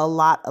had a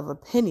lot of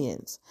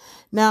opinions.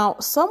 Now,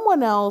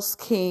 someone else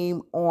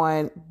came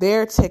on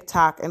their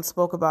TikTok and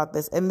spoke about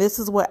this. And this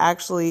is what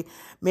actually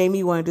made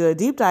me want to do a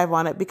deep dive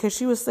on it, because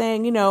she was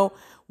saying,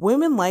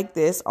 women like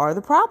this are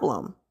the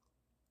problem.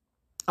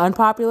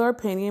 Unpopular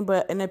opinion,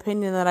 but an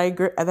opinion that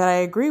I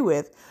agree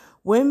with.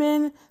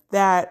 Women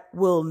that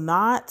will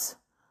not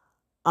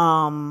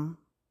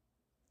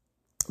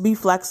be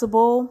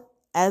flexible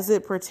as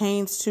it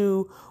pertains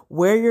to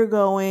where you're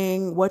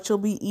going, what you'll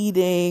be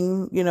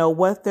eating,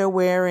 what they're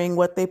wearing,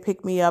 what they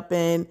pick me up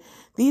in.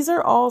 These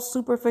are all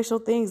superficial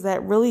things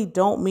that really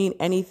don't mean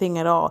anything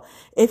at all.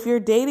 If you're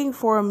dating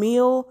for a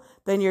meal,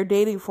 then you're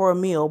dating for a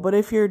meal. But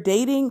if you're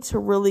dating to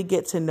really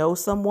get to know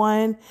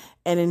someone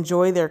and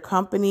enjoy their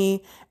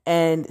company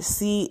and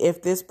see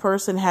if this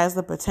person has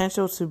the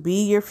potential to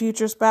be your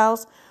future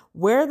spouse,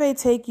 where they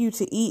take you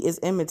to eat is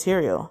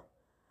immaterial.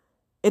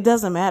 It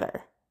doesn't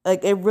matter.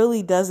 It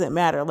really doesn't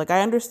matter. I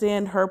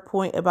understand her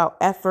point about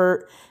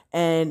effort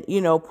and,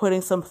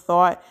 putting some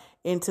thought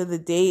into the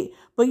date,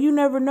 but you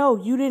never know.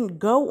 You didn't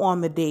go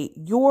on the date.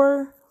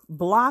 Your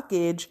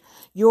blockage,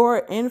 your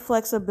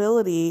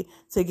inflexibility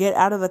to get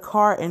out of the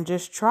car and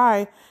just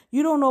try,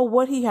 you don't know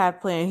what he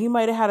had planned. He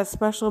might have had a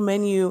special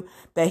menu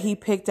that he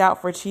picked out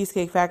for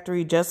Cheesecake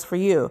Factory just for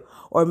you.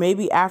 Or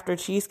maybe after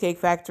Cheesecake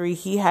Factory,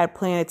 he had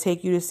planned to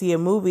take you to see a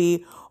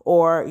movie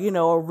or,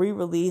 a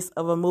re-release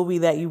of a movie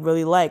that you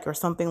really like or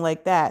something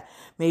like that.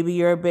 Maybe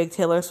you're a big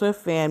Taylor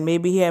Swift fan.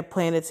 Maybe he had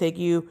planned to take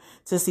you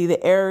to see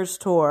the Eras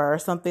tour or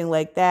something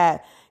like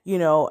that,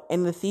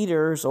 in the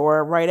theaters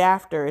or right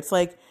after. It's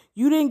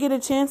you didn't get a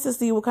chance to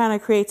see what kind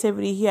of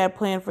creativity he had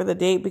planned for the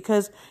date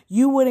because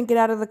you wouldn't get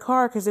out of the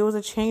car because it was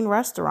a chain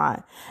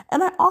restaurant.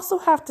 And I also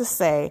have to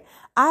say,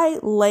 I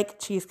like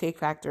Cheesecake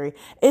Factory.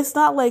 It's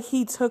not like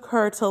he took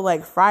her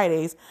to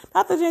Fridays.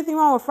 Not that there's anything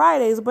wrong with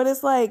Fridays, but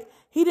it's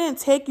he didn't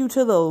take you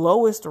to the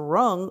lowest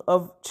rung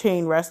of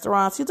chain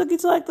restaurants. He took you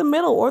to the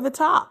middle or the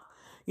top.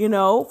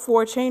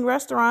 For chain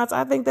restaurants,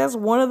 I think that's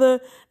one of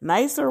the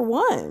nicer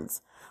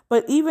ones.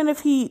 But even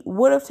if he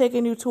would have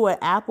taken you to an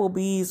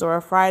Applebee's or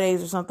a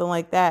Fridays or something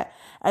like that,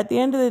 at the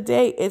end of the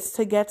day, it's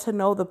to get to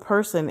know the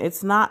person.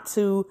 It's not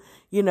to,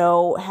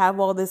 have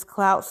all this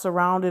clout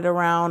surrounded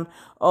around,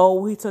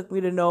 oh, he took me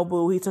to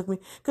Nobu.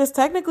 Because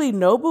technically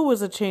Nobu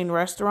was a chain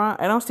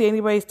restaurant. I don't see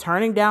anybody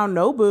turning down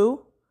Nobu.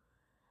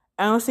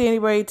 I don't see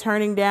anybody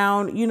turning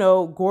down,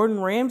 Gordon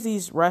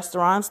Ramsay's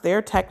restaurants.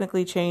 They're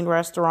technically chain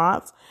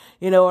restaurants.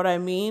 You know what I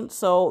mean?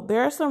 So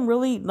there are some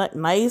really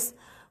nice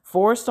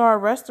 4-star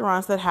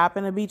restaurants that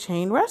happen to be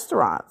chain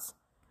restaurants.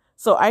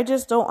 So I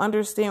just don't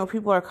understand where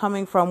people are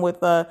coming from with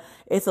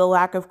it's a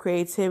lack of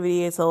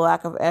creativity. It's a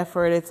lack of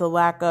effort. It's a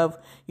lack of,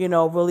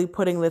 really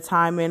putting the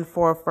time in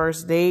for a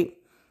first date.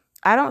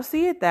 I don't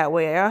see it that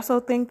way. I also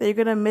think that you're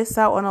going to miss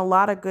out on a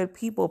lot of good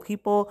people.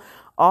 People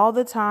all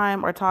the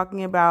time are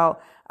talking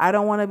about, I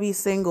don't want to be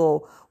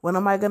single. When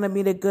am I going to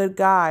meet a good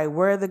guy?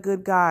 Where are the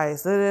good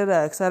guys? Da, da,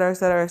 da, et cetera, et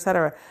cetera, et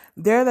cetera.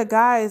 They're the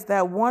guys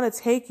that want to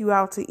take you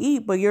out to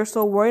eat, but you're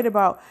so worried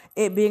about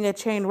it being a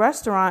chain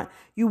restaurant,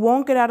 you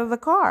won't get out of the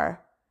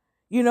car.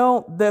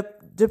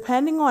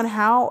 Depending on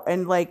how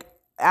and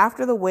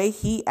after the way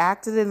he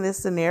acted in this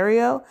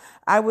scenario,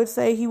 I would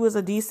say he was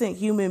a decent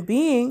human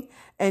being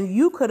and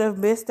you could have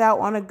missed out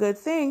on a good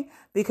thing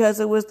because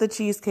it was the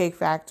Cheesecake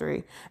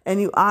Factory.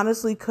 And you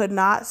honestly could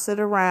not sit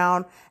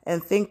around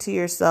and think to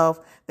yourself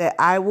that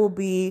I will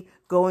be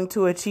going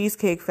to a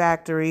Cheesecake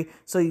Factory.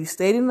 So you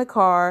stayed in the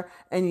car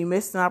and you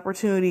missed an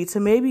opportunity to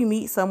maybe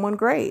meet someone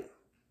great.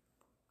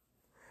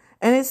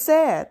 And it's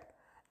sad.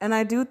 And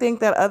I do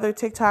think that other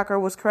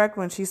TikToker was correct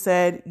when she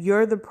said,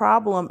 you're the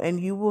problem and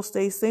you will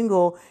stay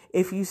single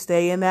if you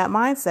stay in that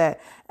mindset.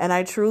 And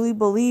I truly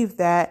believe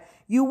that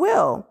you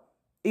will,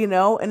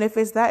 and if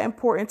it's that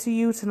important to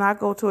you to not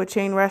go to a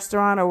chain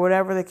restaurant or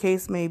whatever the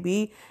case may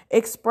be,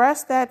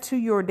 express that to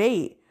your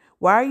date.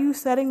 Why are you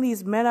setting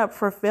these men up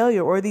for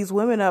failure or these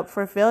women up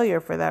for failure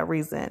for that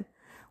reason?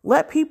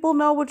 Let people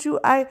know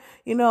I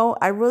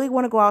really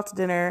want to go out to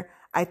dinner.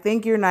 I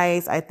think you're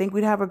nice. I think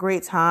we'd have a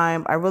great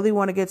time. I really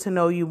want to get to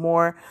know you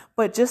more.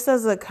 But just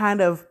as a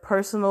kind of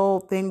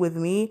personal thing with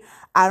me,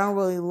 I don't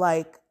really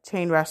like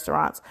chain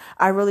restaurants.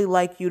 I really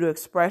like you to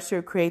express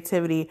your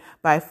creativity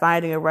by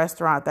finding a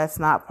restaurant that's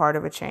not part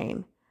of a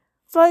chain.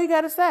 That's all you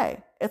got to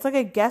say. It's like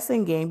a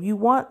guessing game. You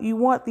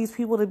want these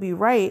people to be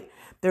right.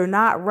 They're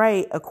not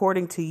right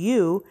according to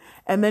you.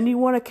 And then you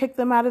want to kick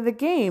them out of the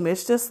game.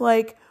 It's just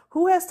like,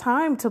 who has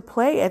time to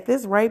play at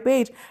this ripe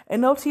age?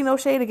 And no tea, no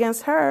shade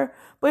against her,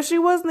 but she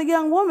wasn't a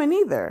young woman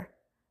either.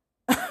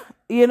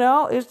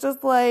 It's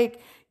just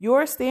like,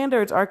 your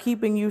standards are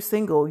keeping you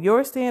single.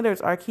 Your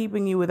standards are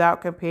keeping you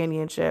without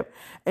companionship.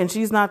 And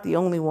she's not the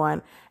only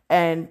one.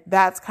 And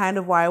that's kind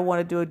of why I want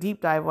to do a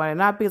deep dive on it.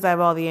 Not because I have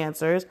all the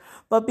answers,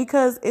 but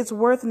because it's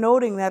worth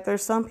noting that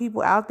there's some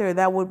people out there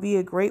that would be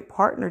a great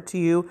partner to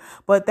you,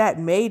 but that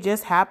may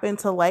just happen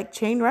to like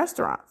chain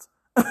restaurants.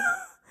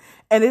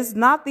 And it's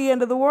not the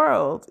end of the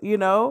world,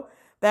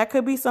 That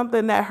could be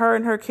something that her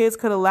and her kids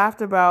could have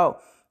laughed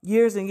about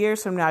years and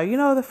years from now.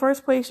 The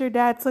first place your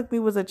dad took me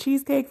was a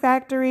cheesecake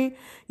factory.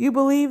 You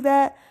believe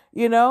that,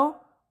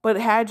 But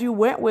had you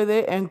went with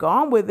it and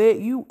gone with it,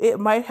 it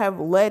might have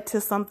led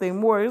to something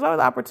more. There's always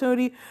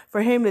opportunity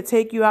for him to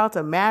take you out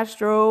to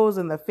Mastro's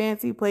and the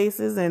fancy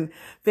places and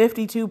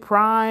 52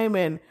 Prime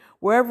and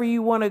wherever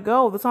you want to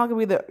go. That's not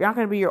going to be you're not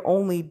going to be your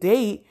only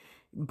date.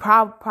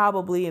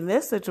 Probably in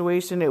this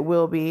situation, it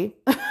will be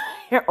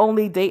your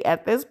only date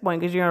at this point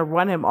because you're going to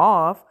run him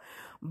off.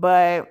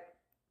 But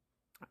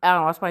I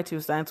don't know. That's my 2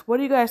 cents. What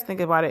do you guys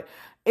think about it?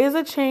 Is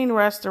a chain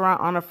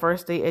restaurant on a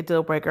first date a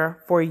deal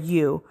breaker for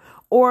you?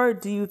 Or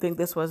do you think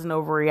this was an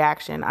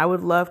overreaction? I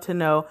would love to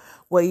know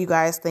what you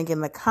guys think in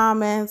the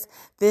comments.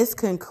 This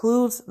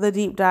concludes the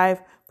deep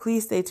dive.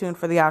 Please stay tuned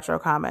for the outro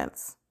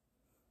comments.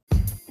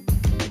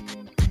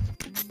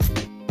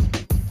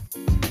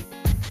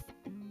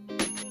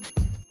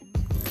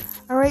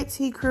 All right,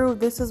 Tea Crew,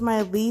 this is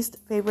my least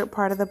favorite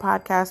part of the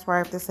podcast where I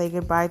have to say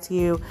goodbye to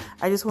you.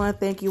 I just want to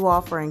thank you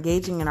all for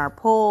engaging in our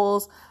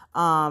polls,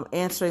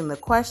 answering the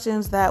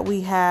questions that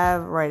we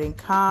have, writing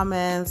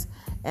comments,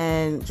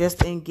 and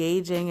just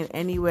engaging in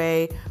any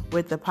way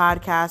with the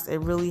podcast. It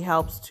really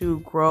helps to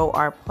grow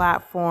our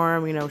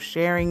platform,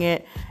 sharing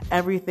it,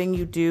 everything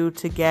you do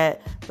to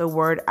get the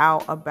word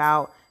out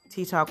about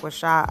Tea Talk with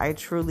Sha. I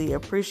truly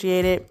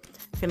appreciate it.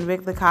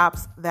 Convict the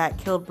cops that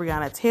killed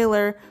Breonna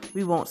Taylor.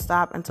 We won't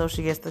stop until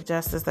she gets the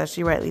justice that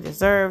she rightly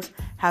deserves.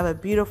 Have a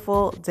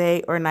beautiful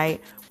day or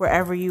night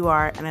wherever you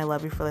are, and I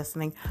love you for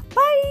listening.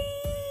 Bye!